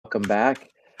welcome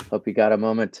back. Hope you got a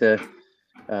moment to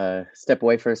step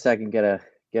away for a second, get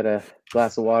a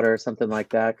glass of water or something like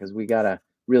that, because we got a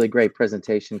really great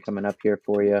presentation coming up here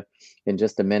for you in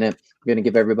just a minute. We're going to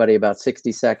give everybody about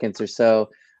 60 seconds or so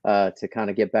to kind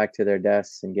of get back to their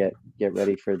desks and get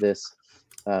ready for this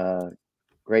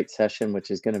great session,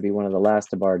 which is going to be one of the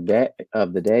last of our day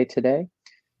today.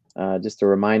 Just a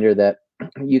reminder that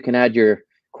you can add your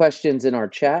questions in our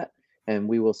chat, and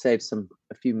we will save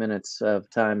a few minutes of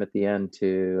time at the end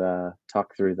to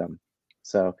talk through them.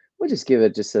 So we'll just give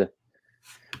it just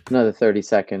another 30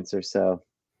 seconds or so.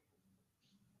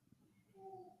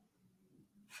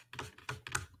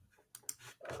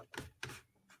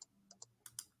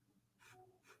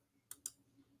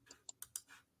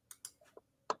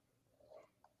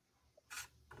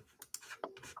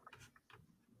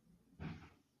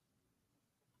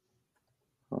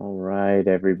 All right,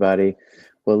 everybody.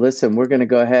 Well, listen, we're going to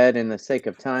go ahead in the sake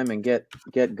of time and get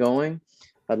going.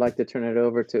 I'd like to turn it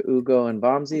over to Ugo and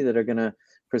Vamsi that are going to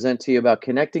present to you about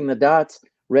connecting the dots,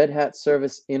 Red Hat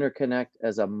Service Interconnect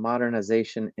as a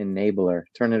modernization enabler.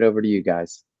 Turn it over to you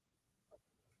guys.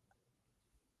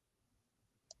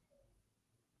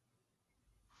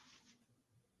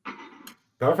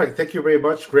 Perfect. Thank you very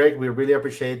much, Greg. We really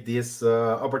appreciate this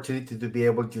opportunity to be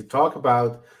able to talk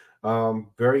about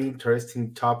very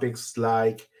interesting topics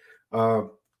like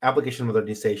application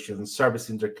modernization, service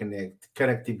interconnect,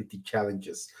 connectivity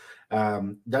challenges.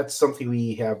 That's something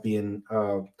we have been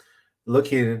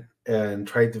looking and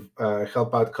trying to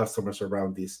help out customers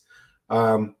around this.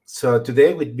 So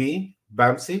today with me,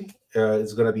 Bamsi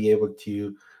is going to be able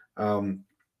to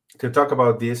talk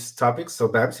about these topics. So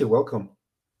Bamsi, welcome.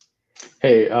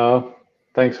 Hey,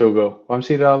 thanks, Hugo.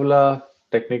 Vamsi Ravla,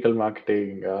 technical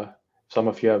marketing. Some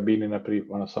of you have been in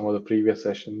some of the previous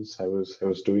sessions. I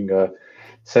was doing a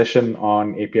session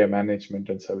on API management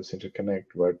and service interconnect,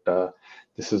 but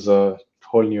this is a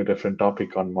whole new different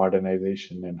topic on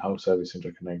modernization and how service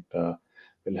interconnect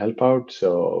will help out.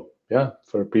 So yeah,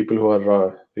 for people who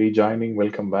are rejoining,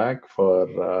 welcome back.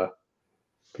 For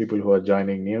people who are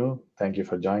joining new, thank you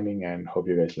for joining and hope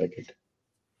you guys like it.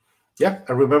 Yeah,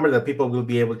 and remember that people will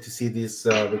be able to see this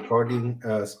recording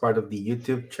as part of the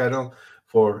YouTube channel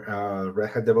for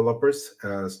Red Hat developers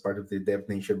as part of the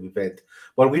DevNation event.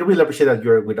 Well, we really appreciate that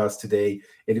you're with us today.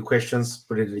 Any questions,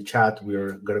 put it in the chat.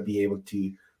 We're going to be able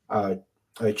to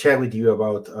chat with you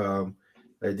about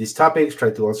these topics,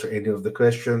 try to answer any of the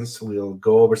questions. We'll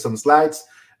go over some slides,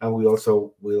 and we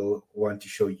also will want to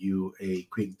show you a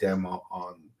quick demo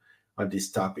on these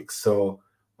topics. So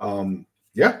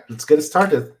yeah, let's get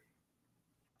started.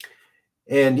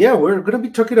 And yeah, we're going to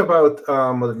be talking about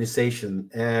modernization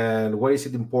and what is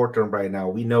it important right now.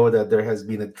 We know that there has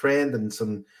been a trend and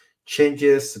some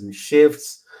changes and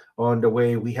shifts on the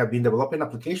way we have been developing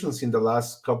applications in the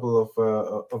last couple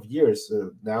of years.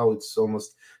 Now it's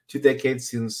almost 2 decades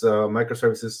since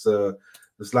microservices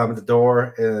slammed the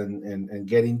door and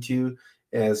get into,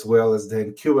 as well as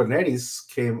then Kubernetes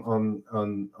came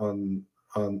on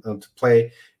to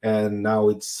play, and now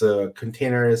it's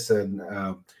containers and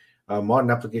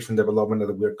modern application development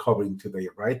that we're covering today,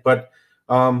 right? But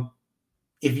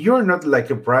if you're not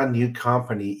like a brand new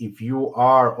company, if you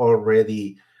are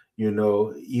already,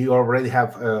 you already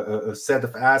have a set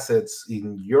of assets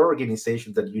in your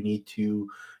organization that you need to,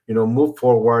 move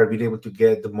forward, being able to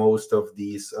get the most of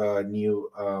these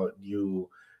new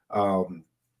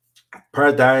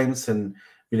paradigms and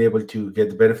being able to get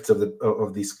the benefits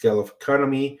of the scale of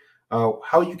economy,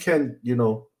 how you can,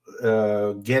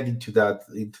 get into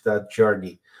that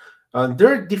journey.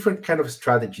 There are different kind of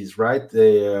strategies, right?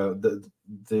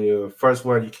 The first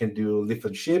one, you can do lift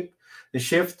and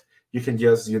shift. You can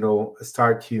just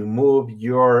start to move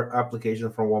your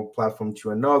application from one platform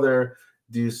to another,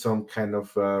 do some kind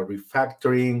of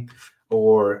refactoring,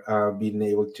 or being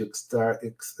able to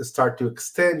start to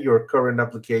extend your current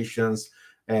applications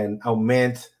and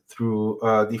augment through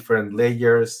different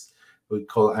layers. We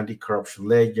call anti-corruption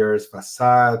layers,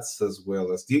 facades, as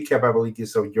well as the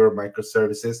capabilities of your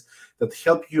microservices that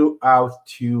help you out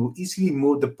to easily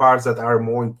move the parts that are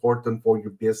more important for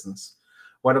your business.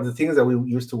 One of the things that we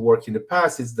used to work in the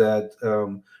past is that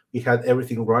we had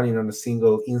everything running on a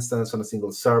single instance, on a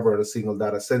single server, on a single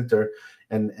data center,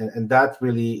 and that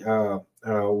really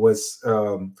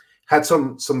had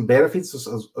some benefits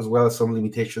as well as some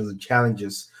limitations and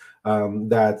challenges.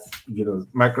 That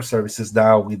microservices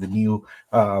now with the new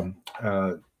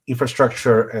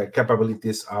infrastructure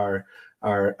capabilities are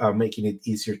making it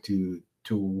easier to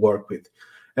work with.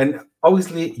 And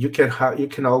obviously, you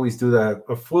can always do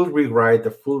a full rewrite, a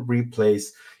full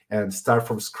replace, and start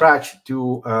from scratch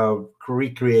to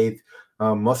recreate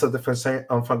most of the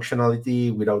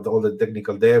functionality without all the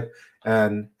technical debt,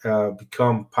 and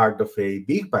become part of a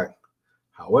big bang.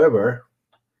 However,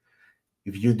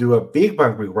 if you do a big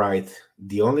bang rewrite,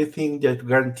 the only thing that you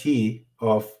guarantee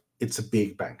of it's a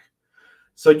big bang.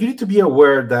 So you need to be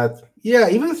aware that, yeah,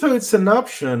 even though it's an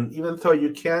option, even though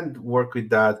you can work with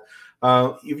that,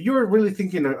 if you're really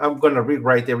thinking, I'm going to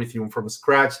rewrite everything from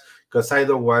scratch because I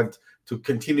don't want to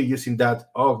continue using that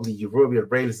ugly Ruby on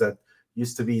Rails that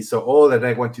used to be so old, and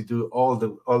I want to do all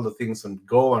the things on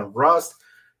Go and Rust.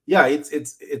 Yeah,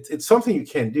 it's something you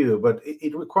can do, but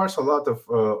it requires a lot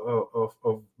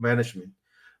of management.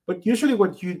 But usually,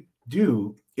 what you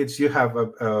do is you have a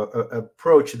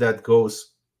approach that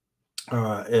goes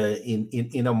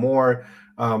in a more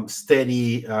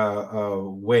steady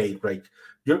way. Like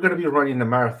you're going to be running a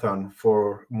marathon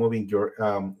for moving your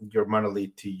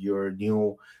monolith to your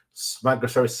new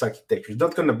microservices architecture. It's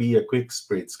not going to be a quick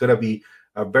sprint. It's going to be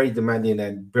very demanding,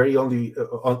 and very only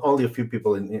a few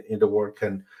people in the world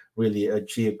can really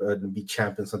achieve and be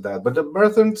champions on that. But the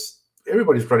marathons,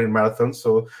 everybody's running marathons,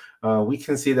 so we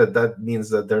can see that means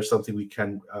that there's something we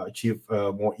can achieve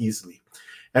more easily.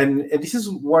 And this is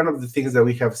one of the things that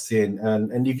we have seen.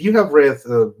 And if you have read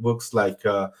books like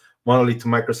Monolith to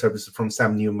Microservices from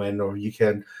Sam Newman, or you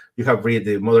have read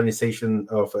the Modernization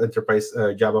of Enterprise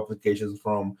Java Applications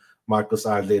from Marcus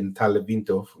Arlen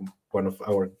Talebinto, one of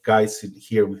our guys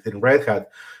here within Red Hat,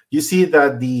 you see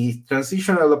that the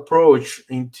transitional approach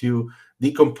into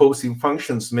decomposing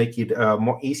functions make it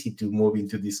more easy to move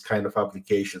into these kind of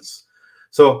applications.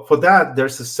 So for that,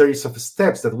 there's a series of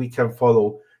steps that we can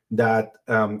follow that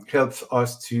helps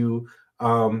us to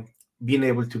being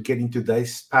able to get into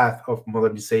this path of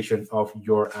modernization of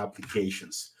your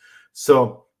applications.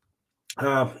 So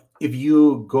if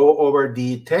you go over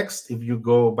the text, if you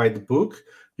go by the book,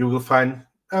 you will find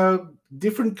a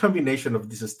different combination of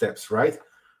these steps, right?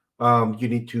 You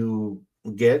need to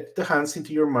get the hands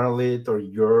into your monolith or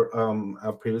your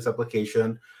previous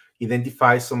application,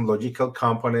 identify some logical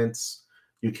components.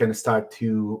 You can start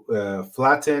to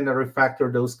flatten or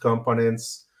refactor those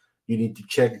components. You need to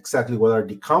check exactly what are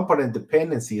the component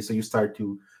dependencies. So you start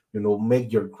to,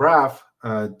 make your graph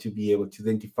to be able to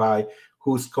identify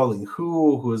who's calling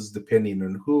who's depending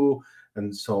on who,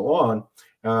 and so on.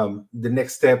 The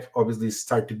next step, obviously, is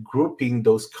start to grouping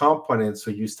those components.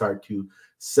 So you start to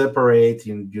separate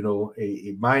in,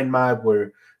 a mind map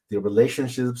where the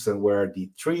relationships and where are the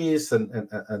trees and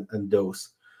those.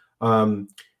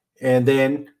 And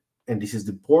then, and this is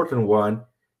the important one,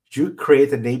 you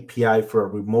create an API for a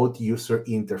remote user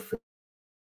interface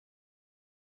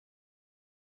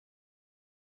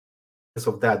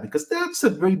of that, because that's a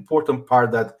very important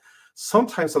part that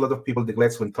sometimes a lot of people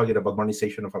neglect when talking about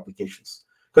modernization of applications.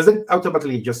 Because then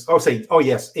automatically just, say, oh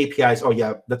yes, APIs, oh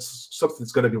yeah, that's something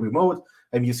that's going to be remote.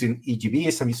 I'm using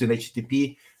EGBs, I'm using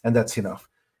HTTP, and that's enough.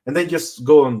 And then just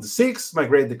go on the 6,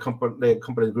 migrate the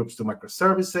component groups to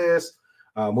microservices,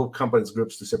 move components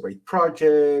groups to separate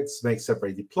projects, make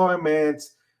separate deployments.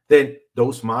 Then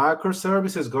those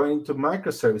microservices going into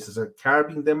microservices are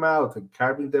carving them out and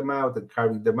carving them out and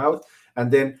carving them out, and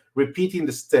then repeating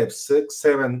the steps 6,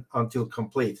 7 until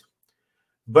complete.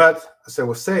 But as I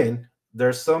was saying,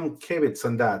 there's some caveats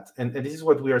on that, and this is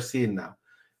what we are seeing now.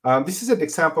 This is an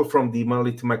example from the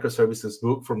Monolith to Microservices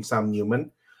book from Sam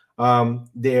Newman. Where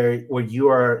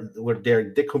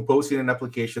they're decomposing an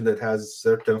application that has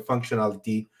certain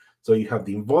functionality. So you have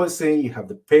the invoicing, you have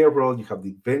the payroll, you have the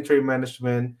inventory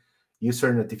management,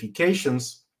 user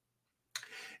notifications.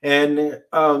 And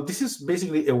this is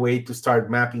basically a way to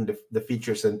start mapping the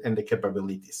features and the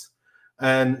capabilities.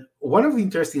 And one of the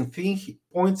interesting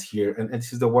points here, and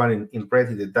this is the one in red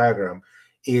in the diagram,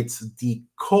 it's the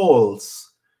calls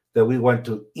that we want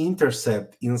to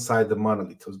intercept inside the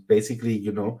monolith. So basically,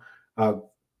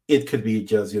 it could be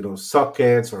just,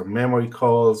 sockets or memory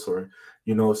calls or,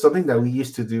 something that we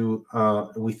used to do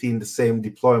within the same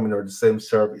deployment or the same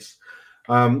service.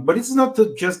 But it's not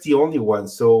just the only one.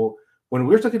 So when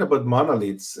we're talking about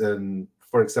monoliths and,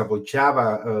 for example,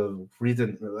 Java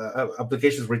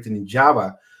applications written in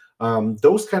Java,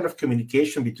 those kind of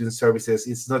communication between services,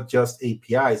 it's not just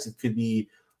APIs. It could be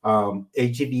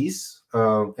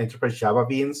AJVs, Enterprise Java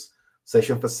Beans,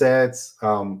 Session Facets,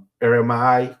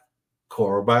 RMI,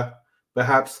 Corba,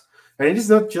 perhaps. And it is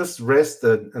not just REST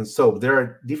and SOAP. There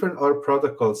are different other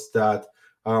protocols that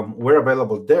were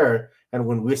available there. And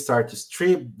when we start to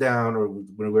strip down, or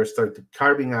when we start to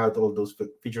carving out all those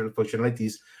feature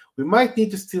functionalities, we might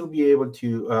need to still be able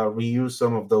to reuse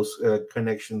some of those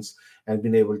connections and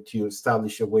being able to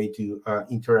establish a way to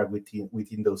interact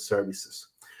within those services.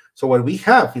 So what we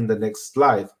have in the next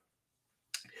slide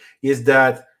is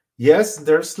that yes,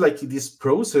 there's like this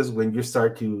process when you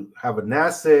start to have an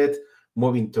asset,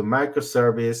 moving to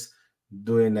microservice,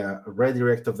 doing a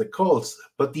redirect of the calls.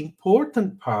 But the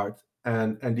important part,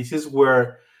 and this is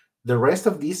where the rest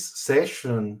of this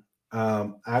session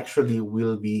actually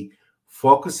will be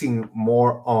focusing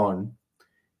more on,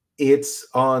 it's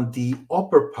on the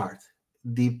upper part,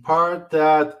 the part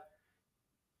that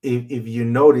if you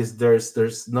notice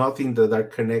there's nothing that are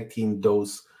connecting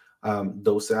those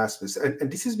aspects,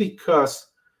 and this is because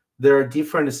there are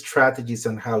different strategies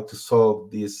on how to solve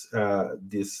this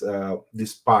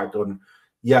part on,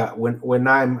 yeah, when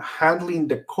I'm handling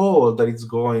the code that is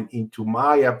going into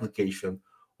my application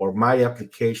or my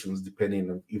applications, depending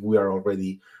on if we are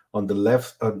already on the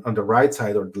left on the right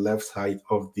side or the left side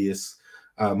of this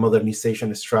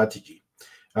modernization strategy.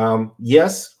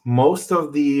 Yes, most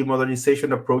of the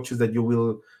modernization approaches that you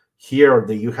will hear or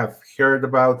that you have heard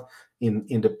about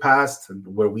in the past,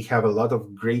 where we have a lot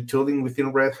of great tooling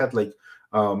within Red Hat, like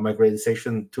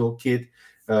migration toolkit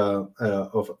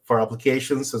for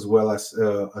applications, as well as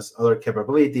other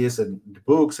capabilities and the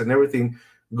books and everything,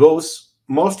 goes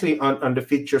mostly on the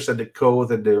features and the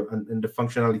code and the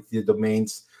functionality, the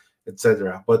domains,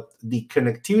 etc. But the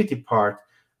connectivity part,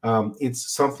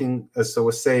 it's something, as I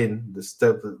was saying, the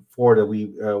step 4 that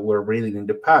we were reading in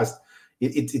the past.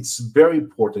 It's very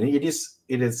important. It is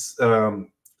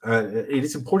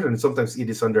important, and sometimes it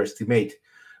is underestimated,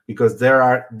 because there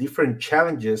are different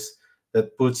challenges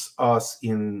that puts us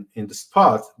in the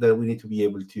spot that we need to be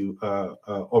able to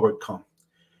overcome.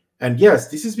 And yes,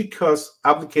 this is because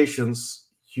applications,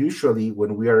 usually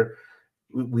when we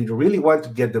really want to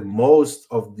get the most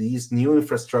of these new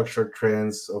infrastructure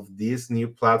trends, of these new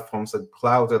platforms and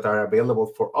cloud that are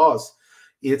available for us,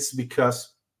 it's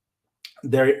because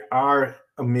there are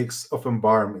a mix of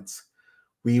environments.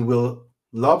 We will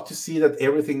love to see that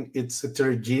everything it's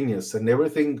heterogeneous and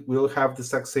everything will have the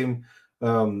exact same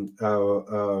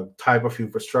type of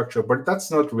infrastructure, but that's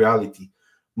not reality.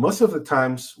 Most of the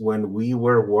times when we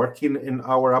were working in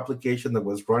our application that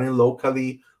was running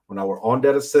locally on our own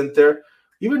data center,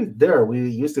 even there we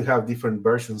used to have different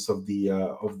versions of the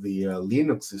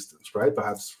Linux systems, right?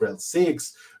 Perhaps RHEL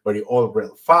 6 or the old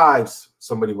RHEL 5s.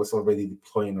 Somebody was already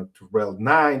deploying to RHEL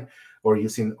 9 or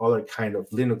using other kind of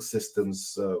Linux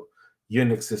systems,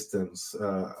 Unix systems,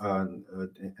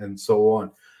 and so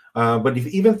on. But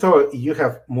even though you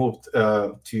have moved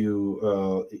if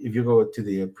you go to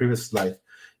the previous slide,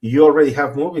 you already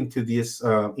have moved into this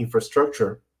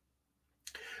infrastructure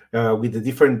with the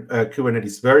different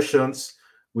Kubernetes versions,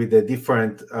 with the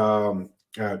different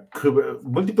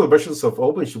multiple versions of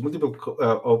OpenShift, multiple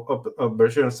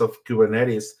versions of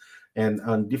Kubernetes,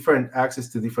 and different access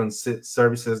to different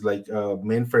services like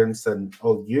mainframes and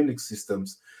all Unix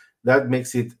systems. That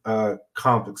makes it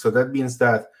complex. So that means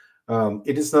that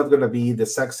it is not going to be the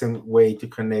exact same way to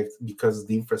connect, because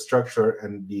the infrastructure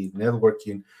and the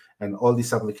networking and all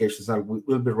these applications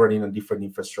will be running on different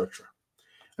infrastructure.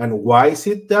 And why is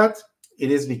it that?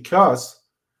 It is because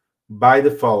by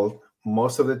default,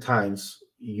 most of the times,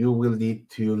 you will need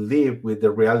to live with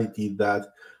the reality that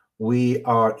we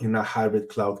are in a hybrid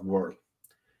cloud world.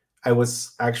 I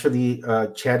was actually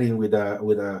chatting with a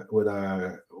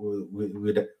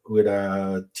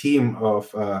team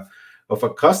of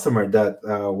a customer that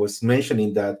was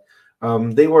mentioning that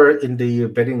they were in the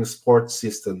betting sports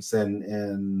systems,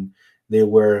 and they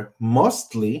were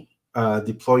mostly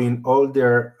deploying all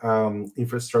their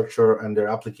infrastructure and their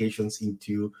applications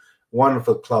into one of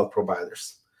the cloud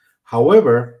providers.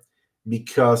 However,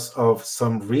 because of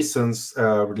some reasons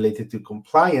related to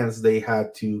compliance, they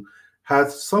had to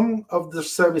have some of the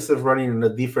services running in a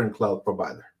different cloud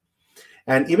provider.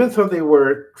 And even though they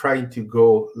were trying to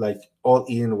go like all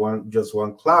in just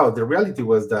one cloud, the reality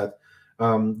was that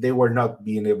they were not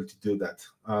being able to do that.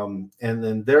 And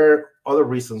then there are other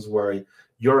reasons why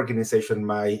your organization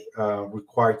might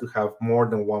require to have more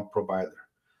than one provider.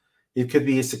 It could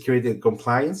be security and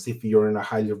compliance if you're in a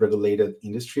highly regulated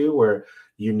industry where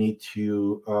you need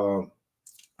to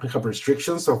have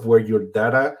restrictions of where your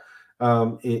data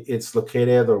it's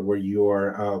located, or where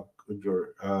your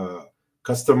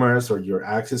customers or your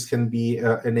access can be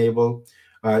enabled.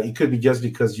 It could be just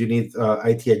because you need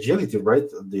IT agility, right?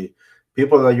 The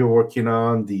people that you're working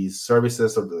on, the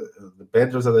services or the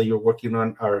vendors that you're working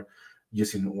on are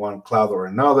using one cloud or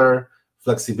another.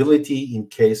 Flexibility in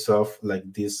case of like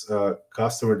this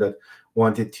customer that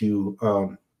wanted to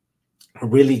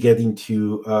really get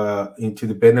into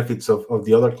the benefits of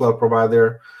the other cloud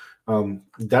provider.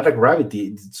 Data gravity,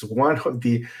 it's one of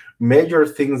the major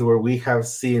things where we have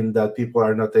seen that people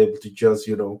are not able to just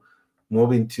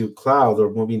move into cloud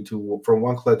or from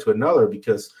one cloud to another,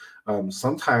 because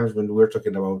Sometimes when we're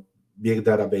talking about big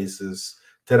databases,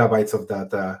 terabytes of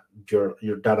data,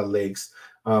 your data lakes,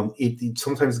 it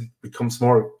sometimes becomes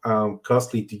more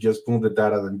costly to just move the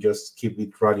data than just keep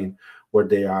it running where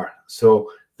they are.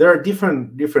 So there are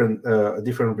different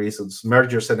reasons.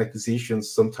 Mergers and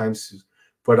acquisitions sometimes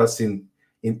put us in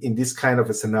this kind of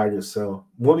a scenario. So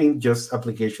moving just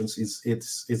applications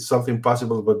it's something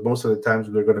possible, but most of the times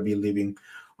we're going to be living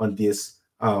on this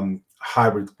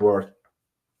hybrid world.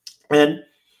 And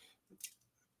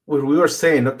when we were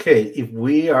saying, okay, if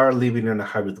we are living in a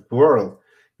hybrid world,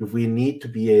 if we need to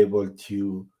be able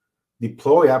to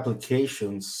deploy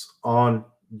applications on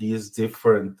these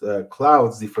different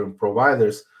clouds, different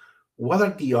providers, what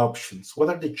are the options? What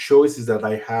are the choices that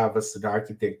I have as an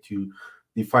architect to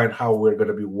define how we're going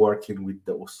to be working with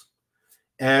those?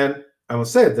 And I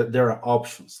must say that there are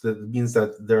options. That means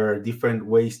that there are different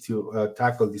ways to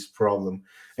tackle this problem.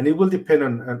 And it will depend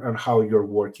on how you're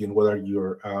working, what are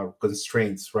your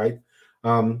constraints, right?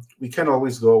 We can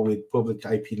always go with public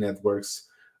IP networks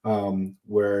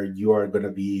where you are going to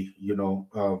be,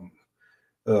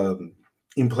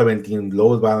 implementing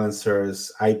load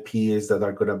balancers, IPs that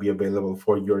are going to be available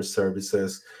for your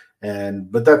services.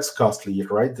 But that's costly,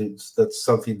 right? That's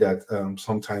something that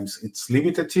sometimes it's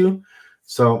limited to.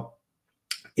 So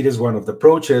it is one of the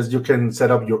approaches. You can set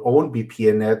up your own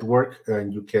VPN network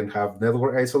and you can have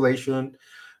network isolation,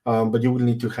 but you will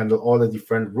need to handle all the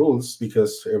different rules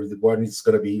because everyone is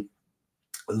going to be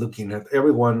looking at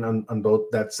everyone on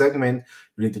that segment.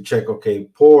 You need to check, okay,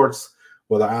 ports,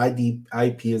 what are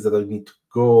IPs that I need to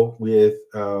go with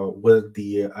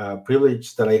the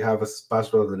privilege that I have as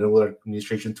password of the network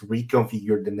administration to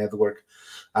reconfigure the network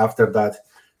after that.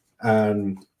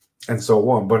 And so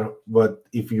on. But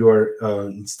if you are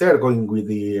instead going with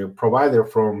the provider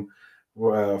from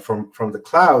the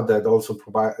cloud that also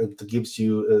gives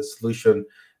you a solution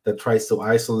that tries to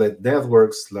isolate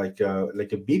networks like a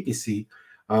VPC,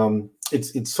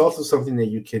 it's also something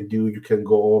that you can do. You can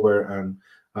go over and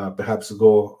perhaps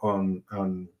go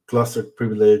on clustered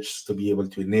privilege to be able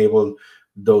to enable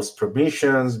those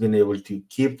permissions, being able to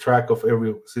keep track of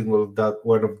every single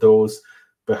one of those.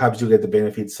 Perhaps you get the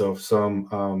benefits of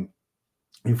some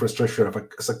infrastructure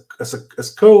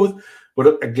as code,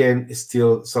 but again, it's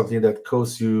still something that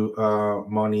costs you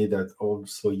money, that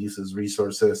also uses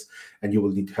resources, and you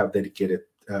will need to have dedicated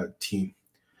team.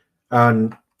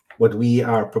 And what we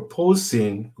are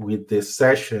proposing with this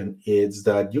session is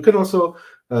that you can also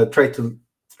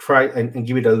try and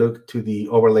give it a look to the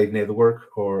overlay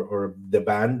network or the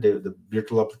BAN, the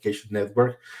virtual application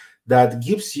network, that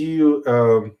gives you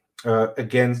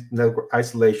again network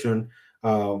isolation,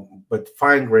 but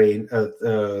fine grain at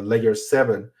layer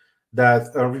 7,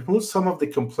 that removes some of the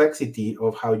complexity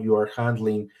of how you are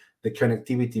handling the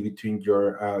connectivity between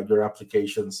your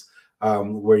applications,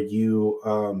 where you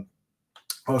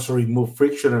also remove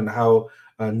friction and how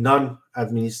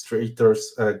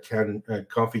non-administrators can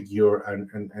configure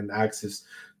and access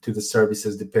to the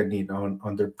services depending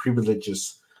on their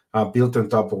privileges built on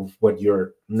top of what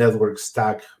your network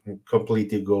stack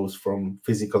completely goes from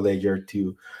physical layer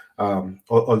to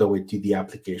all the way to the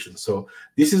application. So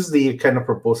this is the kind of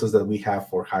proposals that we have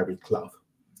for hybrid cloud.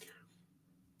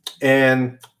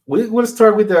 And we'll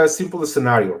start with a simple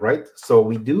scenario, right? So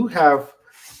we do have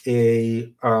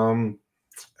a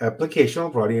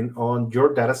application running on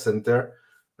your data center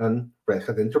and Red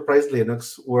Hat Enterprise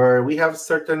Linux, where we have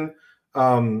certain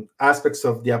aspects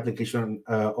of the application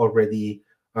already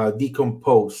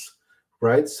decomposed,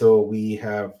 right? So we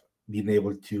have been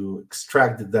able to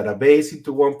extract the database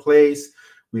into one place.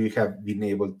 We have been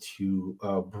able to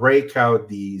break out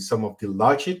some of the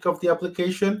logic of the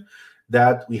application,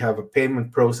 that we have a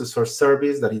payment processor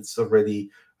service that it's already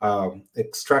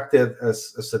extracted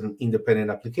as an independent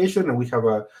application, and we have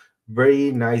a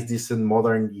very nice, decent,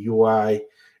 modern UI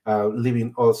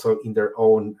living also in their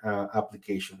own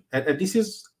application. And this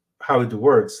is how it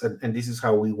works, and this is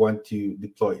how we want to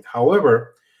deploy it.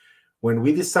 However, when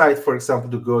we decide, for example,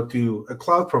 to go to a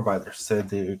cloud provider, say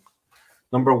the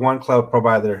number one cloud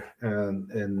provider,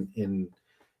 and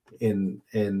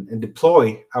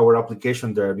deploy our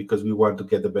application there because we want to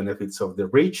get the benefits of the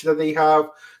reach that they have,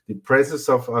 the presence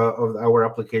of our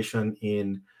application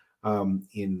in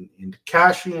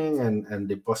caching, and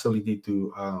the possibility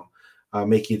to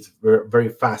make it very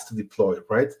fast to deploy,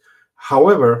 right?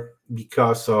 However,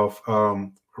 because of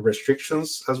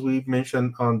restrictions, as we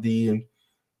mentioned on the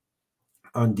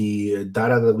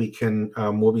data that we can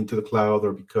move into the cloud,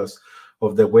 or because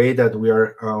of the way that we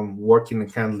are working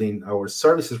and handling our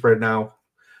services right now,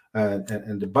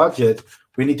 and the budget,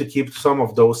 we need to keep some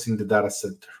of those in the data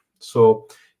center. So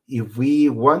if we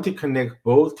want to connect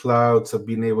both clouds of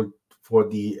being able for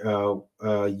the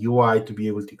UI to be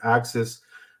able to access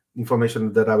information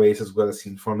in the database as well as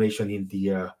information in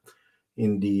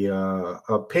the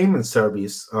payment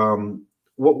service.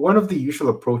 One of the usual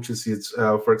approaches is,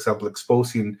 for example,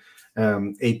 exposing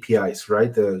APIs,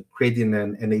 right? Creating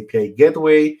an API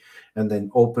gateway and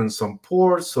then open some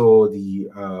ports so the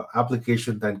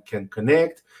application then can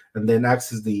connect and then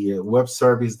access the web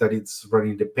service that it's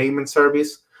running the payment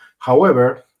service.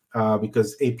 However,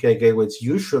 because API gateways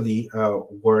usually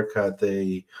work at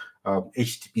the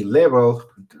HTTP level,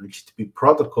 HTTP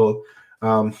protocol,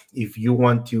 if you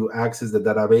want to access the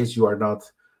database, you are not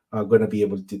going to be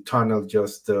able to tunnel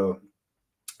just through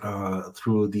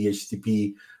the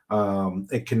HTTP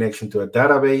a connection to a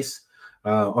database,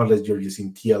 unless you're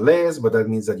using TLS, but that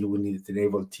means that you will need to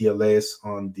enable TLS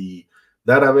on the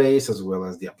database as well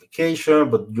as the application,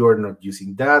 but you're not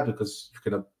using that because you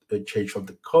cannot change all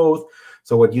the code.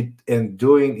 So what you end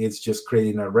doing is just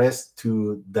creating a REST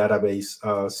to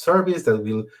database service that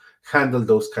will handle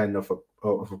those kind of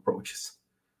approaches.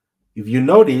 If you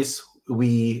notice,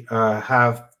 we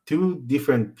have two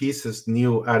different pieces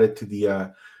new added to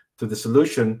the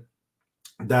solution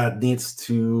that needs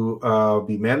to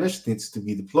be managed, needs to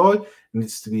be deployed,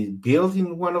 needs to be built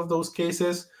in one of those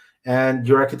cases, and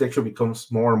your architecture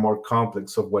becomes more and more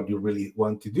complex of what you really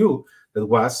want to do. That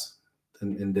was,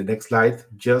 in the next slide,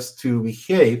 just to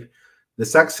behave the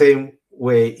exact same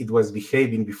way it was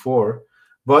behaving before,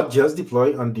 but just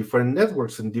deploy on different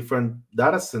networks and different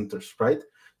data centers, right?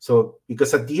 So,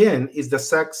 because at the end, it's the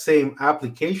exact same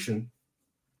application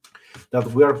that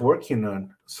we are working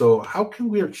on. So how can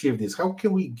we achieve this? How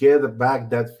can we get back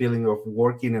that feeling of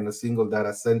working in a single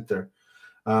data center,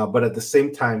 but at the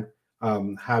same time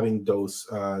having those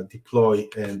deploy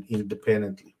and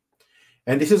independently?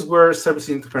 And this is where Service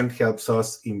Interconnect helps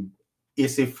us in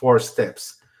easy 4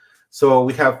 steps. So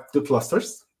we have 2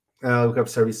 clusters. We have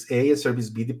Service A and Service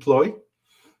B deploy,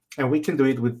 and we can do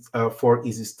it with 4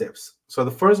 easy steps. So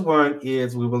the first one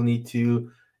is we will need to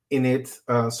init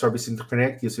Service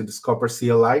Interconnect using the Scopper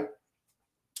CLI,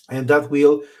 and that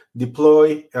will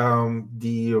deploy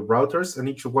the routers in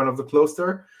each one of the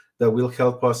cluster that will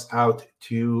help us out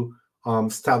to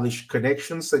establish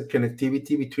connections and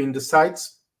connectivity between the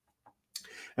sites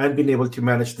and being able to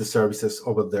manage the services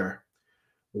over there.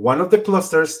 One of the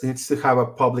clusters needs to have a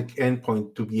public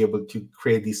endpoint to be able to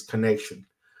create this connection.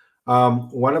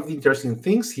 One of the interesting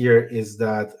things here is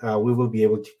that we will be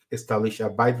able to establish a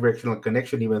bidirectional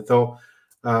connection, even though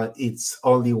it's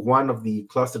only one of the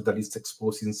clusters that is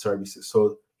exposing services.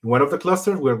 So in one of the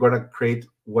clusters, we're going to create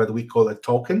what we call a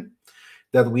token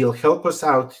that will help us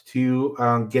out to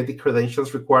get the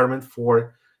credentials requirement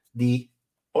for the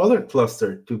other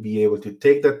cluster to be able to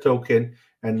take that token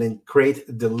and then create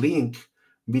the link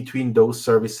between those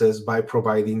services by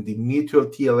providing the mutual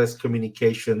TLS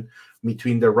communication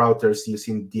between the routers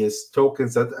using these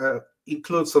tokens that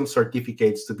include some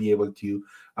certificates to be able to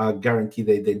guarantee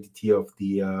the identity of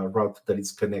the route that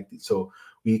is connected. So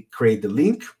we create the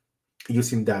link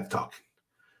using that token.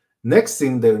 Next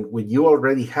thing, then, when you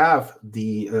already have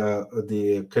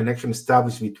the connection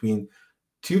established between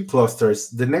 2 clusters,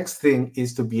 the next thing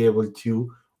is to be able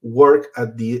to work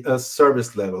at the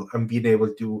service level and being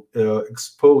able to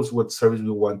expose what service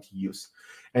we want to use.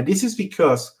 And this is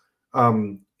because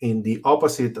in the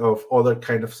opposite of other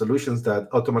kind of solutions that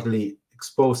automatically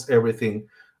expose everything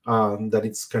that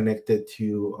it's connected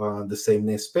to the same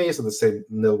namespace or the same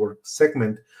network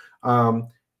segment,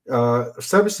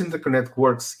 Service Interconnect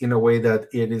works in a way that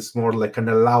it is more like an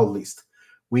allow list.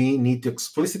 We need to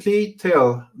explicitly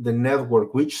tell the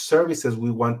network which services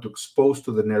we want to expose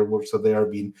to the network so they are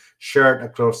being shared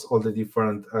across all the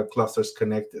different clusters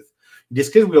connected. In this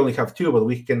case, we only have 2, but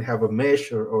we can have a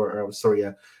mesh or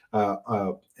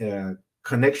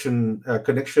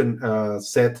connection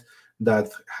set that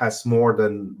has more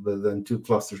than 2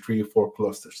 clusters, 3 or 4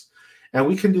 clusters. And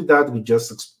we can do that with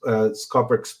just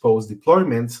Scopper expose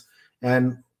deployments,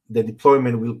 and the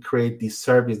deployment will create the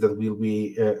service that will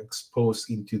be exposed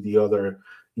into the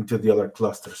other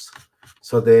clusters.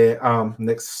 So the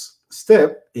next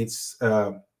step is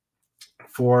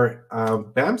for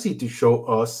Bamsi to show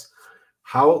us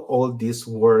how all this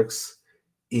works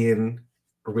in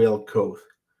real code.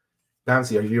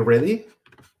 Bamsi, are you ready?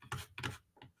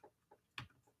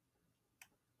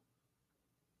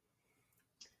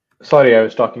 Sorry, I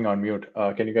was talking on mute.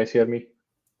 Can you guys hear me?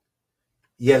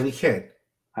 Yes, we can.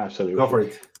 Absolutely. Go for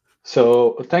it.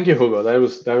 So thank you, Hugo.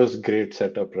 That was great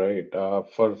setup, right?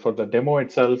 For the demo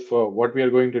itself, what we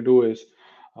are going to do is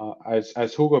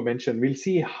as Hugo mentioned, we'll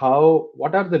see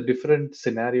what are the different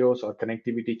scenarios or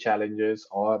connectivity challenges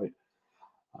or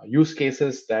use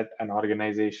cases that an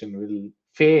organization will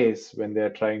face when they're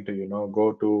trying to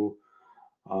go to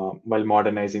while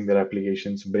modernizing their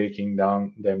applications, breaking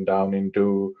them down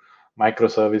into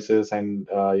microservices and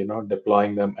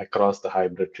deploying them across the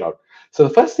hybrid cloud. So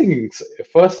the first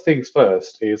things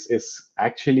first is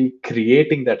actually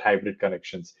creating that hybrid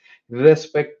connections,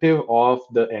 irrespective of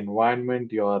the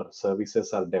environment your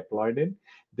services are deployed in.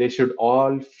 They should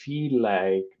all feel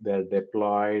like they're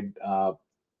deployed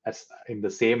as in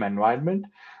the same environment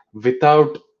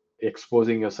without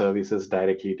exposing your services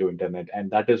directly to internet, and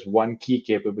that is one key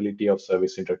capability of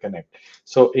service interconnect.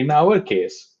 So in our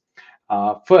case,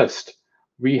 first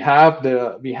we have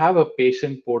a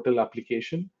patient portal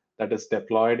application that is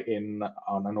deployed in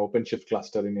on an OpenShift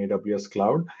cluster in AWS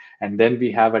cloud, and then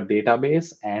we have a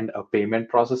database and a payment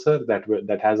processor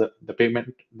that has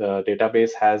the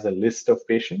database has a list of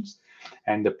patients,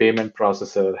 and the payment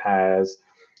processor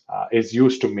is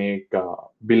used to make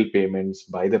bill payments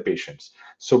by the patients.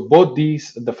 So both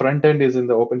these, the front end is in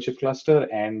the OpenShift cluster,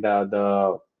 and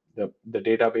the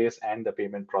database and the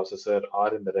payment processor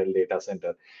are in the RHEL data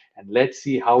center. And let's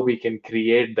see how we can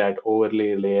create that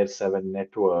overlay layer 7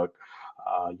 network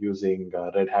using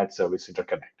Red Hat Service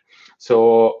Interconnect.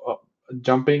 So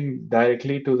jumping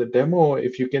directly to the demo,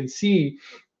 if you can see,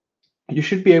 you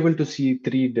should be able to see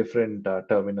three different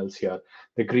terminals here.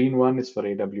 The green one is for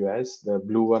AWS, the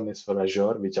blue one is for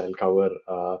Azure, which I'll cover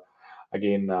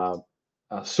again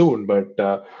soon,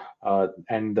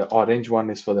 and the orange one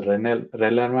is for the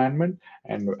RHEL environment,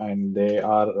 and they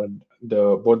are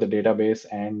both the database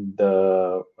and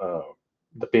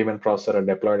the payment processor are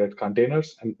deployed at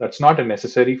containers, and that's not a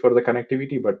necessary for the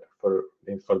connectivity, but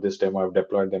for this demo, I've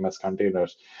deployed them as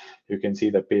containers. You can see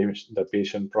the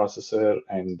patient processor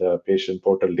and the patient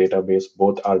portal database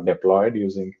both are deployed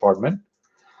using Podman.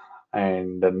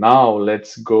 And now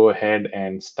let's go ahead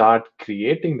and start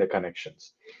creating the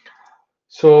connections.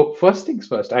 So first things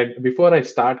first, before I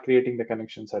start creating the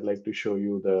connections, I'd like to show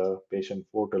you the patient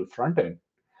portal front end.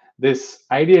 This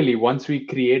ideally, once we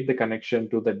create the connection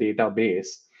to the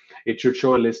database, it should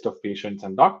show a list of patients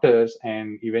and doctors,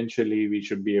 and eventually we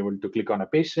should be able to click on a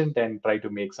patient and try to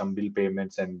make some bill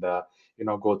payments and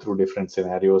go through different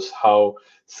scenarios. How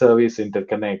service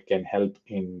interconnect can help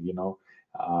in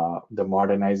the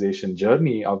modernization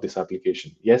journey of this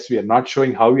application. Yes, we are not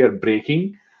showing how we are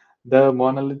breaking the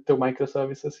monolith to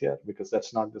microservices here, because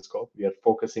that's not the scope. We are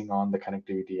focusing on the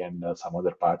connectivity and some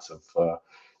other parts of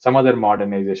some other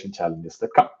modernization challenges that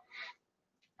come.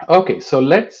 Okay, so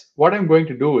what I'm going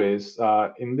to do is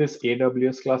in this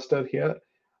AWS cluster here,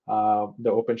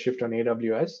 the OpenShift on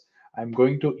AWS, I'm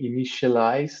going to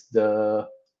initialize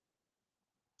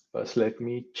first let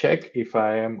me check if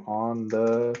I am on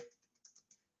the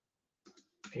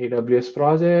AWS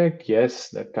project. Yes,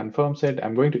 that confirms it.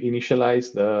 I'm going to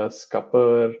initialize the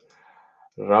scupper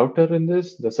router in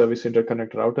this, the service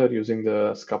interconnect router, using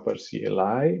the scupper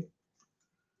CLI.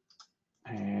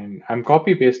 And I'm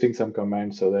copy pasting some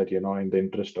commands so that, in the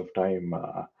interest of time,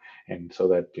 and so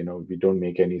that, we don't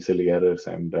make any silly errors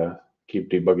and keep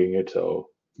debugging it. So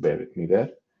bear with me there.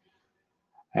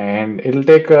 And it'll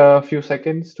take a few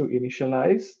seconds to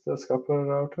initialize the scupper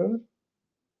router.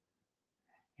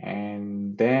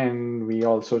 And then we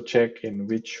also check in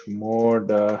which mode.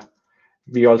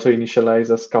 We also initialize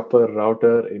a scupper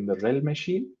router in the RHEL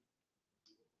machine.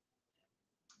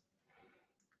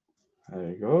 There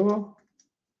you go.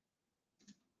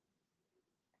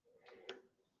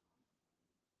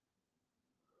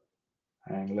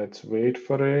 And let's wait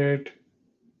for it.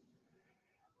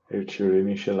 It should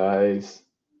initialize.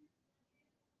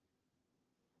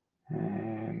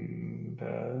 And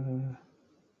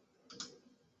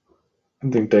I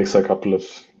think it takes a couple of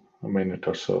a minute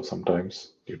or so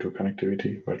sometimes due to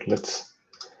connectivity, but let's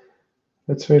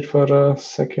wait for a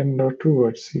second or two.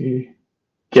 Let's see.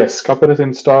 Yes, Copper is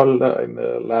installed in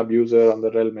the lab user on the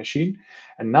RHEL machine.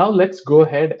 And now let's go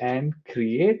ahead and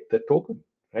create the token,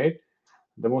 right?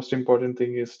 The most important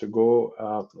thing is to go,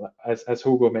 as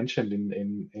Hugo mentioned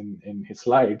in his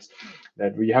slides,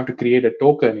 that we have to create a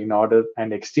token in order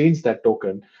and exchange that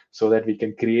token so that we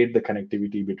can create the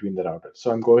connectivity between the routers.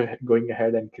 So I'm going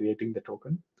ahead and creating the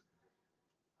token.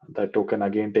 That token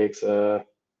again takes a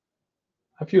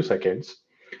few seconds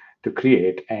to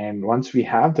create. And once we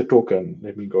have the token,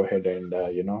 let me go ahead and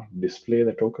display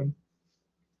the token.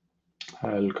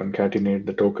 I'll concatenate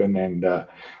the token, and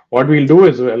what we'll do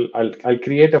is I'll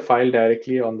create a file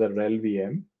directly on the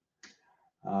RHEL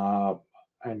VM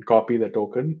and copy the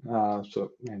token. I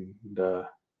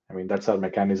mean, that's our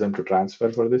mechanism to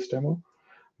transfer for this demo.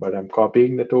 but I'm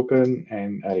copying the token,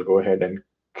 and I'll go ahead and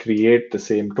create the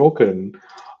same token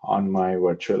on my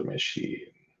virtual machine.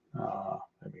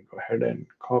 Let me go ahead and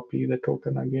copy the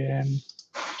token again.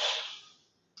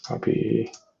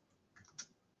 Copy,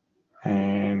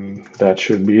 and that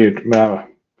should be it. Now,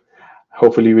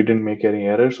 hopefully we didn't make any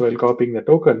errors while copying the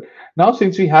token. Now,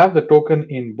 since we have the token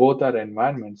in both our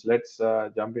environments, let's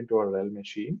jump into our RHEL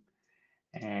machine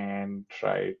and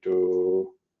try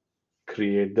to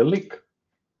create the link.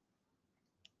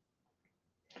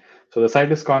 So the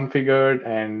site is configured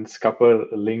and Scupper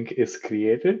link is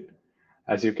created,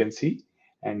 as you can see.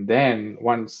 And then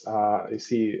once you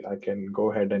see, I can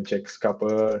go ahead and check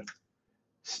Scupper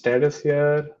status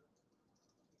here.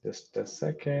 Just a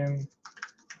second.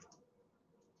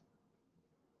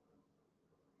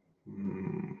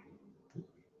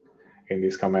 In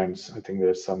these commands, I think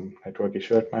there's some network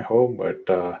issue at my home, but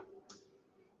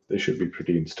they should be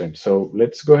pretty instant. So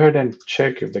let's go ahead and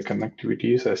check if the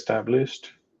connectivity is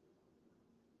established.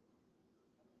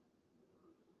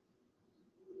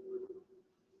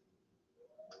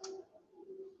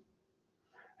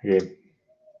 Again,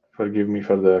 forgive me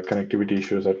for the connectivity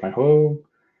issues at my home.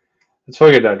 Let's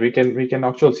forget that. We can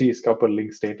actually see Scupper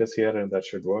link status here, and that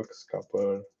should work.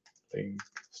 Scupper link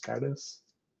status.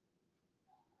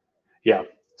 Yeah.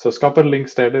 So Scupper link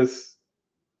status,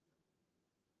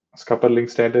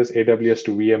 AWS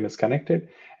to VM is connected,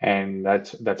 and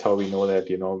that's how we know that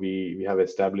we have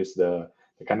established the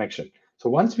connection. So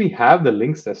once we have the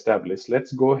links established,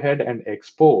 let's go ahead and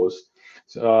expose.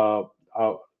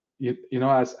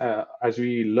 As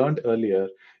we learned earlier,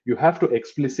 you have to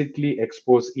explicitly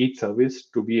expose each service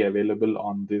to be available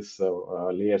on this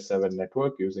layer 7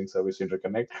 network using Service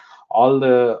Interconnect. All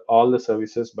the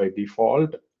services by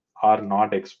default are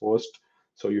not exposed.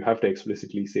 So you have to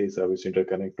explicitly say Service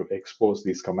Interconnect to expose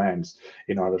these commands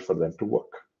in order for them to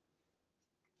work.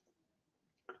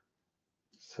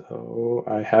 So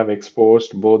I have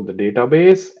exposed both the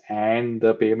database and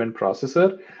the payment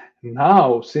processor.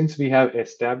 Now, since we have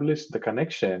established the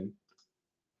connection,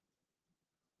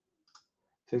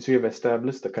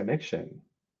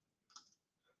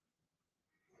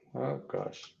 oh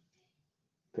gosh,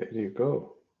 there you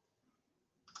go.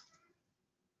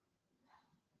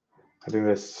 I think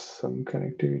there's some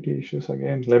connectivity issues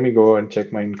again. Let me go and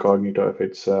check my incognito if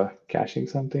it's caching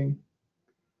something.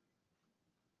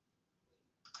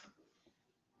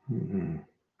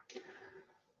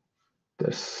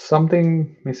 There's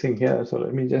something missing here. So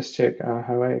let me just check.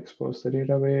 Have I exposed the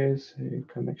database?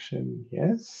 Connection,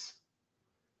 yes.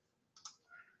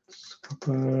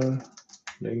 Scupper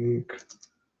link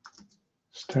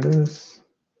status.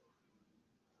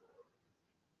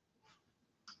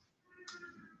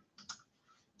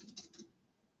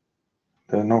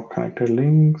 There are no connected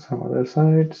links on other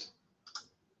sites.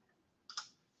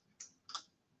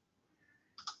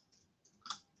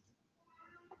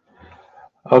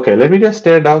 Okay, let me just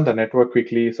tear down the network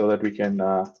quickly so that we can,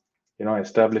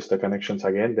 establish the connections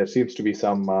again. There seems to be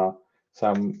some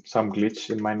glitch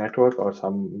in my network or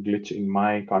some glitch in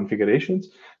my configurations.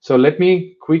 So let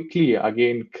me quickly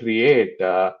again create,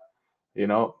 all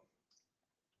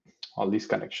these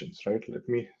connections, right? Let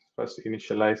me first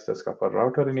initialize the Scupper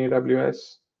router in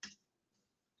AWS.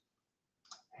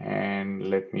 And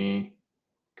let me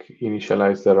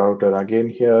initialize the router again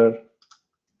here.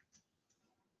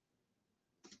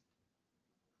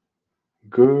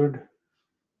 Good.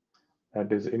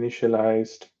 That is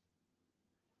initialized.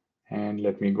 And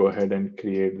let me go ahead and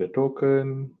create the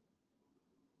token.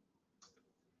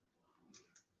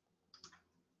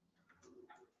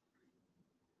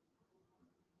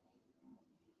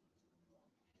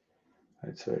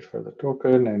 Let's wait for the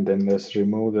token, and then let's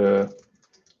remove the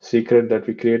secret that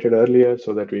we created earlier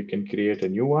so that we can create a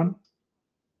new one.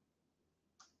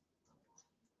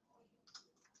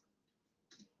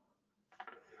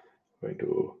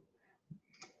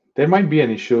 There might be an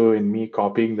issue in me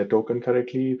copying the token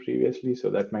correctly previously, so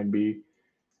that might be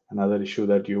another issue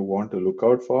that you want to look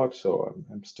out for. So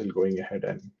I'm still going ahead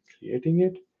and creating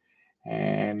it.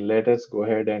 And let us go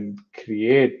ahead and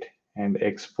create and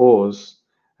expose.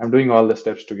 I'm doing all the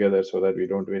steps together so that we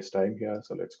don't waste time here.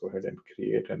 So let's go ahead and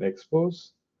create and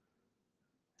expose.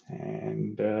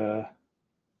 And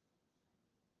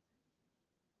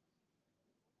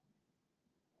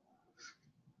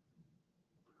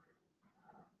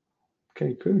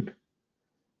okay, good.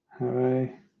 Have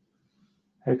I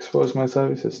exposed my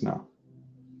services now?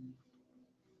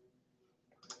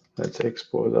 Let's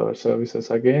expose our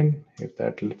services again.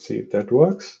 Let's see if that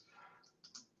works.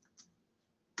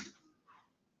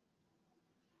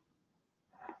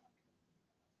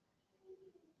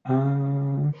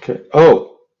 Okay.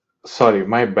 Oh, Sorry,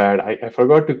 my bad. I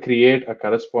forgot to create a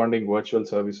corresponding virtual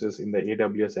services in the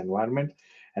AWS environment,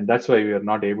 and that's why we are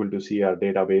not able to see our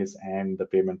database and the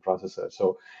payment processor.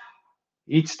 So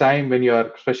each time when you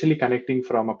are especially connecting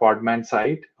from a Podman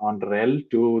site on RHEL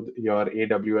to your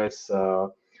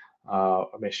AWS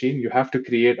machine, you have to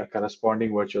create a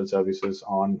corresponding virtual services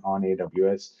on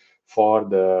AWS for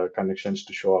the connections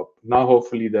to show up. Now,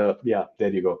 hopefully there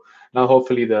you go. Now,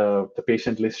 hopefully the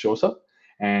patient list shows up,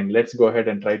 and let's go ahead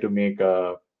and try to make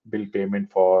a bill payment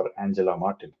for Angela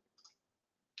Martin.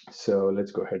 So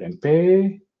let's go ahead and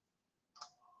pay.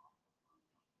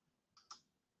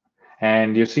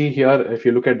 And you see here, if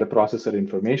you look at the processor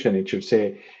information, it should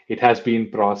say it has been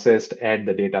processed at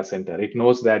the data center. It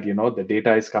knows that, the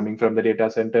data is coming from the data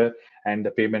center and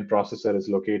the payment processor is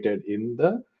located in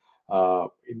the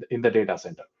in the data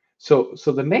center. So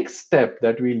the next step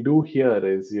that we'll do here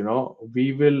is,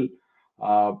 we will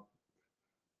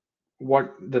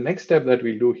what the next step that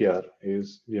we'll do here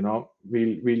is,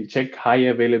 we'll check high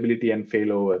availability and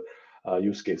failover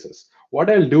use cases. What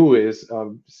I'll do is,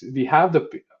 we have the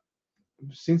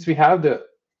since we have the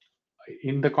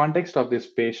in the context of this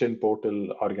patient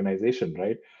portal organization,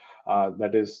 right?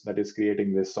 That is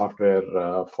creating this software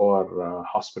for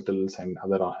hospitals and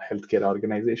other healthcare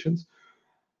organizations.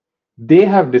 They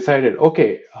have decided,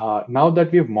 okay, now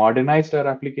that we've modernized our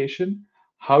application,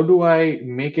 how do I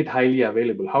make it highly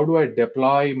available? How do I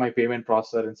deploy my payment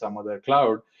processor in some other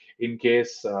cloud in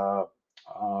case there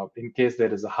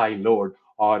is a high load,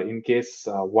 or in case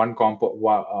one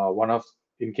of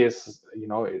in case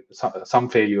some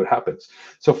failure happens.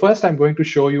 So first, I'm going to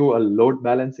show you a load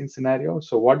balancing scenario.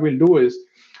 So what we'll do is,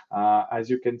 as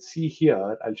you can see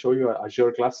here, I'll show you an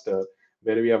Azure cluster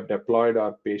where we have deployed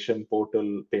our patient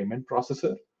portal payment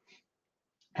processor.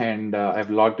 And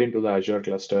I've logged into the Azure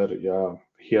cluster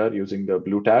here using the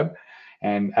blue tab.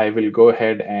 And I will go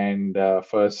ahead and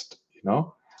first,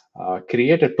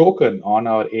 create a token on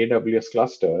our AWS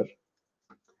cluster.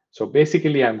 So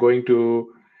basically, I'm going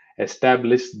to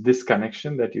establish this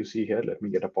connection that you see here. Let me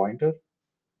get a pointer.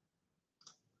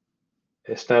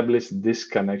 Establish this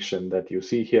connection that you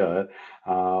see here.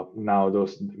 Now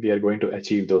we are going to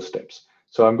achieve those steps.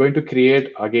 So I'm going to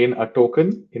create again a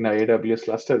token in our AWS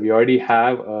cluster. We already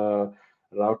have a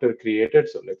router created,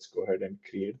 so let's go ahead and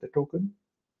create the token.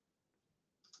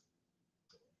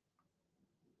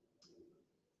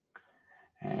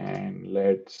 And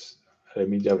let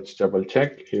me just double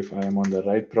check if I am on the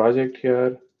right project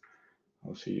here.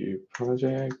 I'll see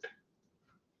project.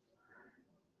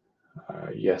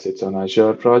 Yes, it's on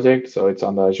Azure project, so it's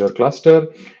on the Azure cluster.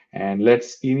 And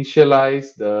let's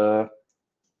initialize the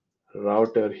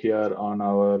router here on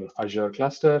our Azure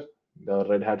cluster, the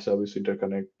Red Hat Service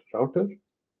Interconnect router.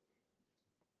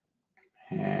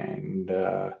 And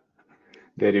there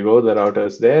you go, the router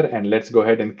is there. And let's go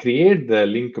ahead and create the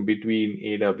link between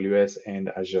AWS and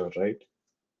Azure, right?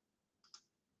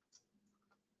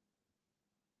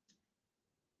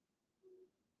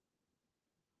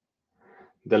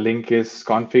 The link is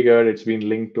configured. It's been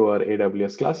linked to our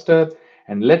AWS cluster.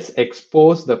 And let's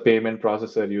expose the payment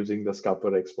processor using the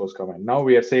scupper expose command. Now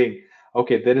we are saying,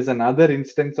 okay, there is another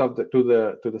instance of to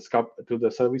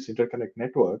the service interconnect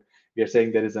network. We are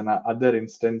saying there is another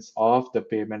instance of the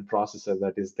payment processor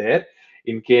that is there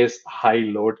in case high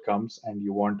load comes and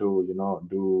you want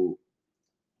to,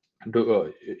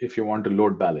 if you want to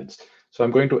load balance. So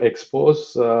I'm going to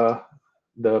expose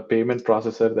the payment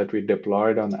processor that we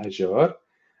deployed on Azure.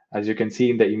 As you can see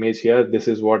in the image here, this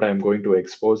is what I'm going to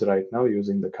expose right now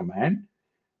using the command.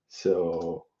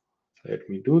 So let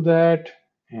me do that.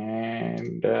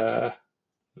 And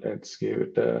let's give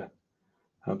it a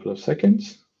couple of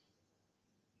seconds.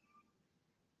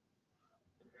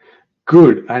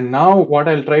 Good. And now what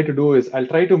I'll try to do is I'll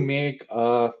try to make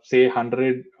say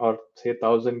 100 or say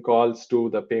 1,000 calls to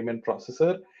the payment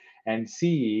processor and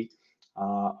see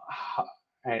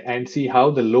see how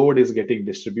the load is getting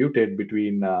distributed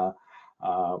between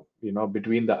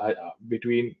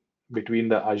between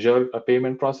the Azure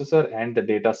payment processor and the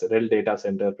RHEL data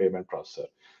center payment processor.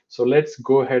 So let's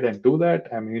go ahead and do that.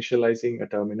 I'm initializing a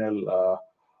terminal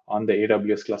on the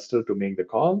AWS cluster to make the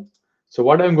call. So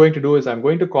what I'm going to do is I'm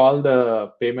going to call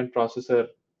the payment processor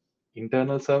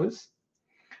internal service,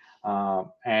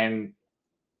 and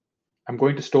I'm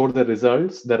going to store the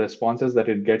results, the responses that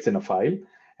it gets in a file.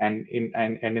 And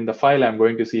in the file, I'm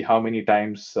going to see how many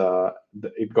times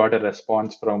it got a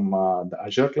response from the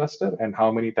Azure cluster and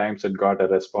how many times it got a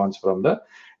response from the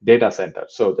data center.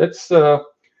 So let's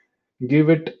give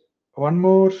it one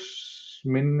more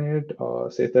minute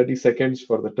or say 30 seconds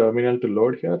for the terminal to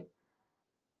load here.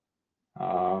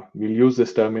 We'll use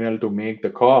this terminal to make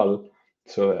the call.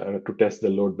 So to test the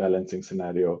load balancing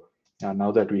scenario.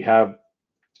 Now that we have,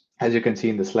 as you can see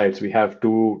in the slides, we have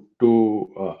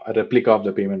a replica of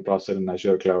the payment processor in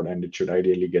Azure Cloud, and it should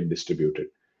ideally get distributed.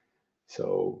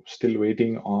 So still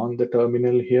waiting on the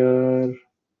terminal here.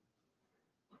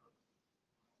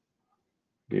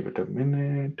 Give it a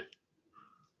minute.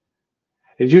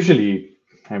 It usually,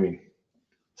 I mean,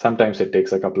 sometimes it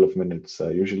takes a couple of minutes.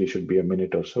 Usually should be a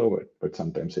minute or so, but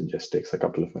sometimes it just takes a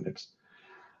couple of minutes.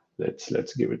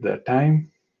 Let's give it that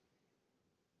time.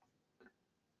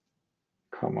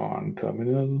 Come on,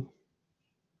 terminal.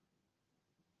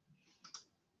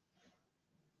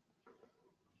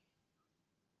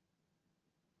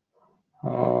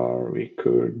 Or we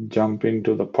could jump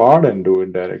into the pod and do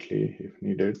it directly if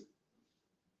needed.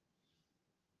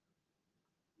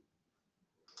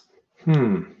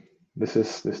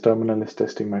 This terminal is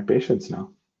testing my patience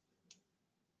now.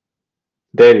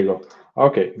 There you go.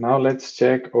 Okay, now let's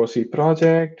check OC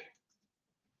project.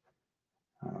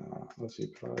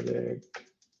 OC project.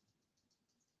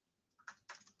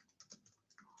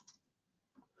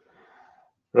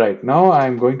 Right, now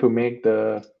I'm going to make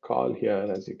the call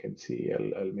here. As you can see,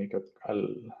 I'll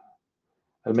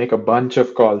make a bunch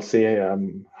of calls, say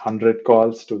 100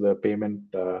 calls to the payment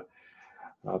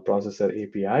processor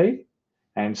API,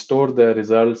 and store the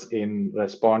results in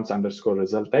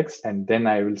response_result text, and then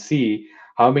I will see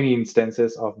how many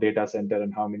instances of data center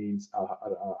and how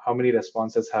many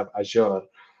responses have Azure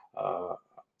are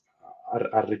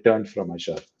returned from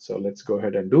Azure. So let's go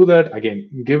ahead and do that. Again,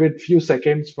 give it few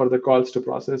seconds for the calls to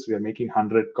process. We are making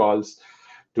 100 calls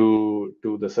to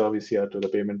the service here, to the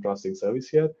payment processing service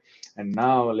here. And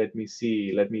now let me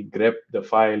grep the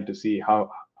file to see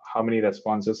how many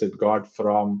responses it got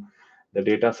from the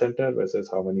data center versus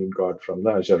how many it got from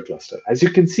the Azure cluster. As you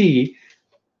can see,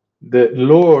 the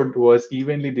load was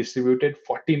evenly distributed.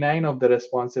 49 of the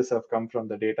responses have come from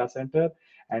the data center,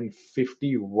 and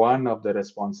 51 of the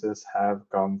responses have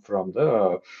come from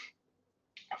the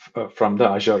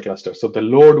Azure cluster. So the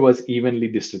load was evenly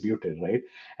distributed, right?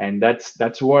 And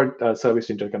that's what Service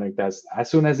Interconnect does. As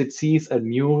soon as it sees a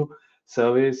new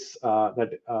service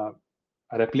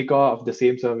a replica of the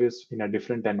same service in a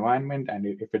different environment, and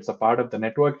if it's a part of the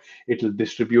network, it will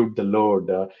distribute the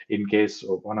load in case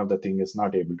one of the thing is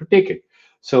not able to take it.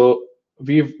 So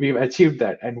we've achieved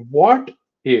that. And what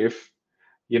if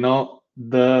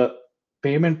the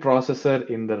payment processor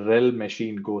in the RHEL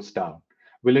machine goes down?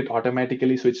 Will it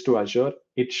automatically switch to Azure?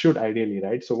 It should ideally,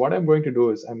 right? So what I'm going to do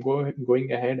is I'm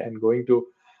going ahead and going to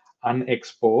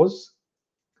unexpose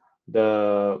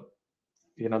the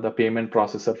the payment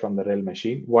processor from the RHEL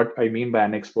machine. What I mean by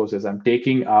unexpose is I'm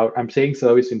saying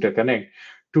Service Interconnect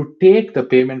to take the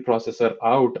payment processor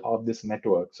out of this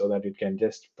network so that it can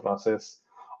just process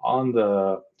on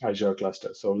the Azure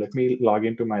cluster. So let me log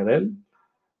into my RHEL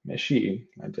machine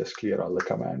and just clear all the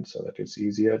commands so that it's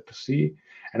easier to see.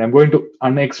 And I'm going to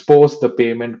unexpose the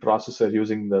payment processor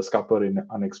using the scupper in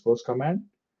unexpose command.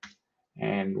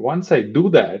 And once I do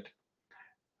that,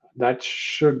 that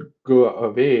should go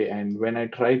away. And when I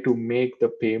try to make the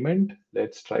payment,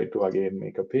 let's try to again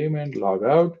make a payment, log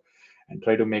out, and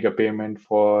try to make a payment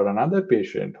for another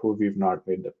patient who we've not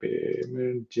made the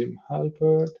payment, Jim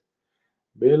Halpert,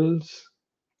 bills.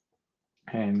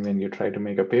 And when you try to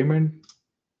make a payment,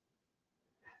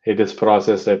 it is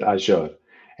processed at Azure.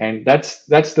 And that's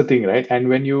the thing, right? And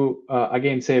when you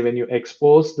again say when you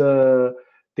expose the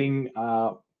thing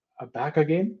back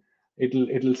again,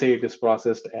 it'll say it is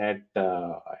processed at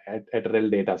RHEL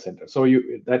data center. So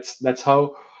that's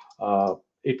how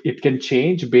it can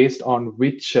change based on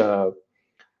which environment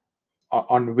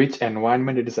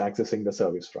it is accessing the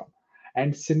service from.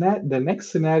 And the next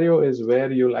scenario is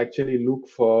where you'll actually look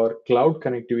for cloud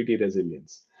connectivity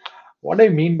resilience. What I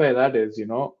mean by that is,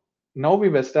 now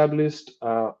we've established,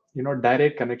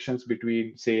 direct connections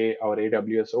between, say, our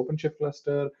AWS OpenShift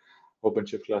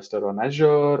cluster on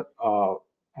Azure,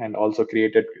 and also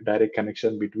created direct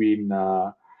connection between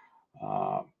our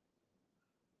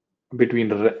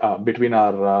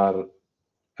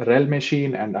RHEL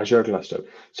machine and Azure cluster.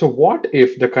 So what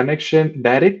if the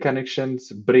direct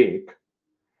connections break?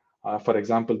 For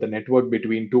example, the network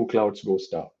between two clouds goes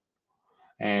down.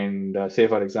 And say,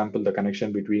 for example, the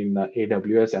connection between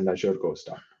AWS and Azure goes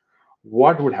down.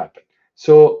 What would happen?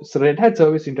 So Red Hat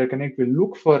Service Interconnect will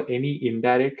look for any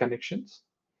indirect connections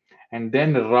and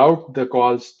then route the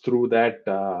calls through that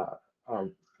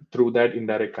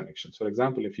indirect connection. So, for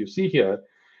example, if you see here,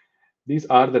 these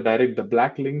are the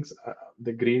black links,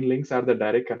 the green links are the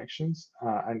direct connections.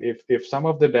 And if some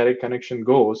of the direct connection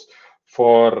goes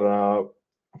for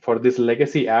this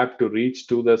legacy app to reach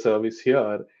to the service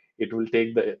here, it will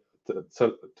take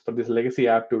so for this legacy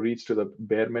app to reach to the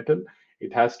bare metal,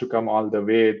 it has to come all the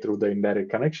way through the indirect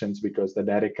connections, because the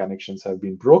direct connections have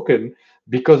been broken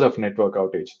because of network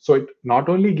outage. So it not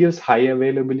only gives high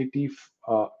availability,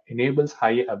 enables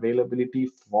high availability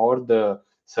for the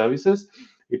services,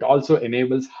 it also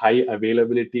enables high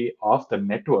availability of the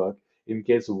network in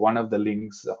case one of the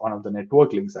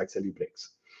network links actually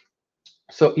breaks.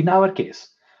 So in our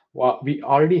case, we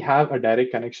already have a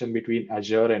direct connection between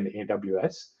Azure and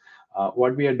AWS.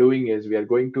 What we are doing is we are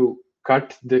going to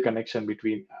cut the connection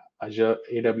between Azure,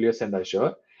 AWS, and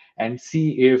Azure, and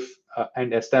see if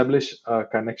and establish a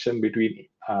connection between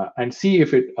and see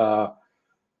if it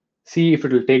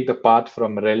will take the path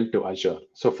from RHEL to Azure.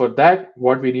 So for that,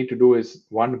 what we need to do is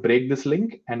one, break this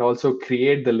link, and also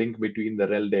create the link between the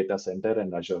RHEL data center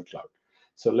and Azure cloud.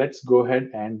 So let's go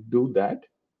ahead and do that.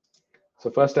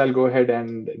 So first I'll go ahead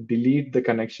and delete the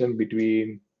connection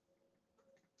between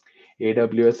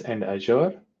AWS and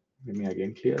Azure. Let me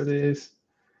again clear this.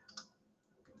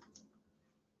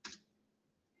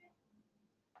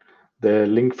 The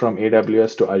link from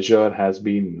AWS to Azure has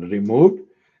been removed.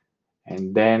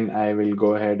 And then I will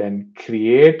go ahead and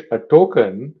create a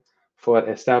token for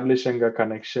establishing a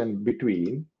connection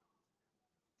between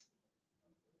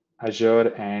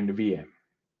Azure and VM.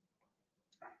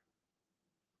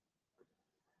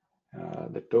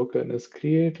 The token is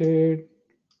created.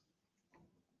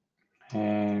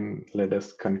 And let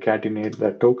us concatenate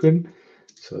that token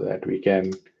so that we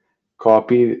can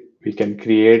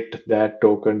create that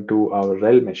token to our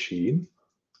RHEL machine.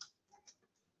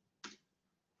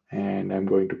 And I'm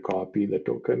going to copy the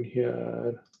token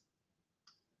here.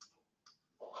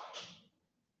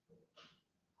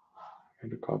 I'm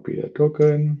going to copy the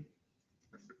token,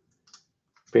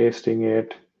 pasting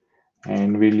it,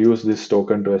 and we'll use this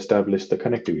token to establish the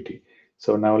connectivity.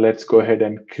 So now let's go ahead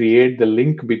and create the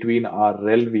link between our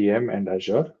RHEL VM and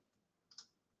Azure.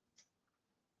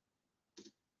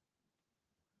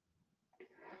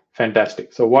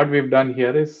 Fantastic. So what we've done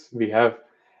here is we have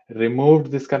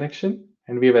removed this connection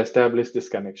and we've established this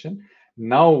connection.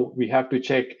 Now we have to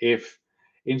check if,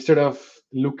 instead of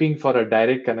looking for a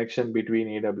direct connection between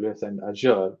AWS and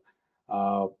Azure,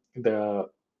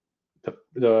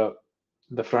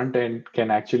 the front end can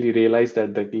actually realize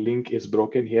that the link is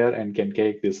broken here and can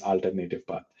take this alternative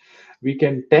path. We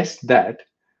can test that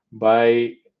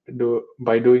by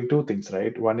doing two things,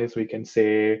 right? One is we can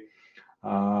say,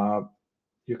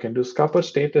 you can do scupper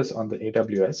status on the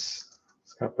AWS.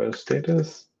 Scupper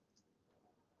status.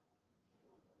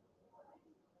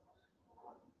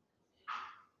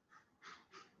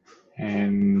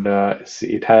 And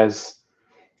see, it has,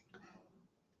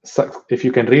 if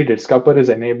you can read it, scupper is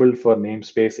enabled for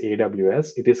namespace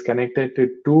AWS. It is connected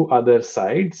to two other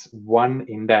sides, one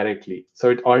indirectly. So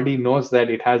it already knows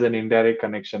that it has an indirect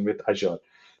connection with Azure.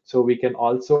 So we can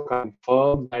also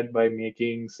confirm that by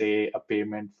making, say, a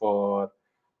payment for,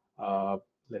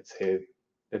 let's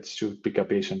pick a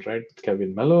patient, right?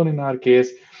 Kevin Malone in our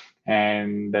case.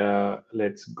 And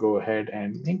let's go ahead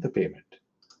and make the payment.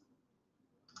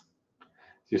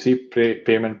 You see,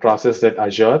 payment processed at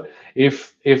Azure.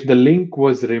 If the link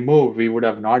was removed, we would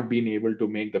have not been able to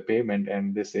make the payment.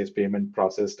 And this is payment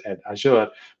processed at Azure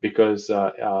because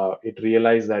it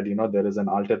realized that there is an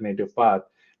alternative path,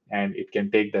 and it can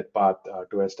take that path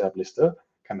to establish the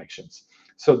connections.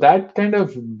 So that kind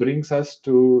of brings us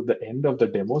to the end of the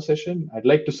demo session. I'd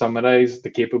like to summarize the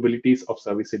capabilities of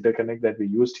Service Interconnect that we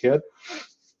used here.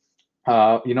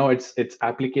 It's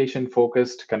application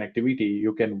focused connectivity.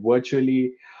 You can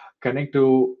virtually connect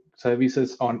to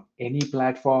services on any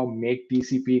platform, make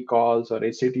TCP calls or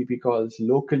HTTP calls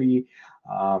locally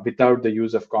without the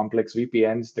use of complex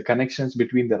VPNs. The connections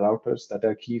between the routers that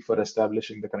are key for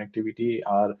establishing the connectivity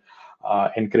are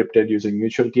encrypted using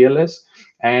mutual TLS,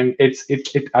 and it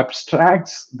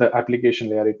abstracts the application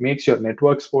layer. It makes your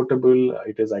networks portable.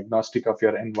 It is agnostic of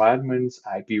your environments,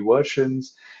 IP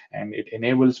versions, and it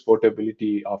enables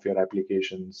portability of your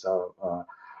applications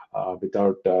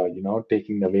without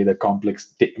taking away the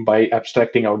by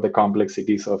abstracting out the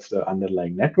complexities of the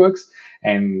underlying networks.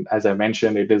 And as I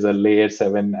mentioned, it is a layer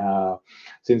 7.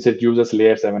 Since it uses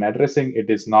layer 7 addressing,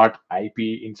 it is not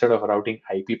IP. Instead of routing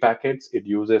IP packets, it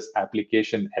uses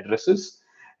application addresses,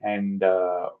 and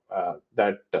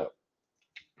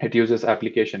it uses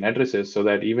application addresses, so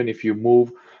that even if you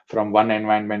move from one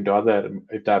environment to other,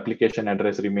 if the application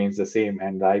address remains the same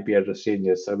and the IP address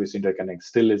changes, Service Interconnect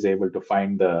still is able to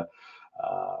find the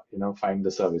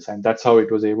service. And that's how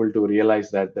it was able to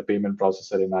realize that the payment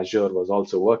processor in Azure was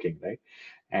also working, right?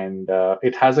 And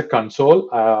it has a console.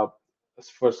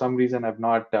 For some reason, I've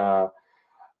not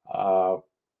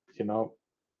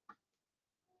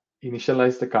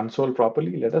initialize the console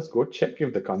properly. Let us go check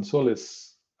if the console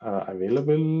is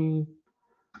available.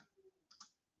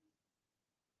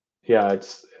 Yeah,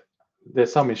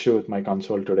 there's some issue with my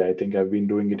console today. I think I've been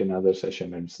doing it in other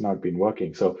session and it's not been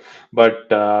working. So, but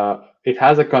it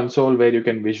has a console where you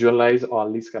can visualize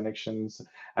all these connections.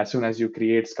 As soon as you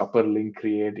create scupper link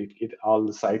create, all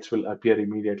the sites will appear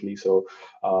immediately. So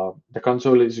the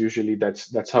console is usually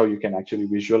that's how you can actually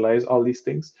visualize all these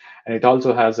things. And it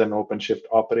also has an OpenShift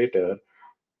operator.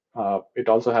 Where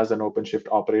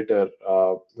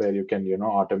you can,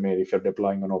 automate. If you're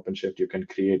deploying on OpenShift, you can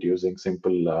create using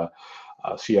simple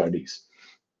CRDs.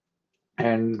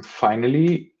 And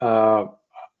finally,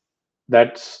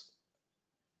 that's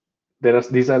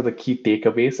these are the key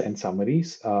takeaways and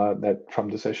summaries that from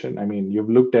the session. I mean,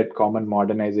 you've looked at common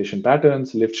modernization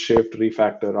patterns, lift, shift,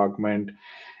 refactor, augment,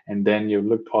 and then you've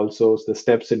looked also the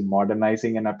steps in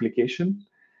modernizing an application.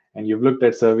 And you've looked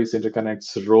at Service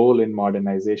Interconnect's role in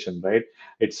modernization, right?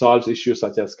 It solves issues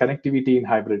such as connectivity in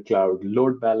hybrid cloud,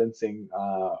 load balancing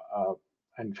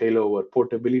and failover,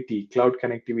 portability, cloud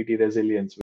connectivity, resilience,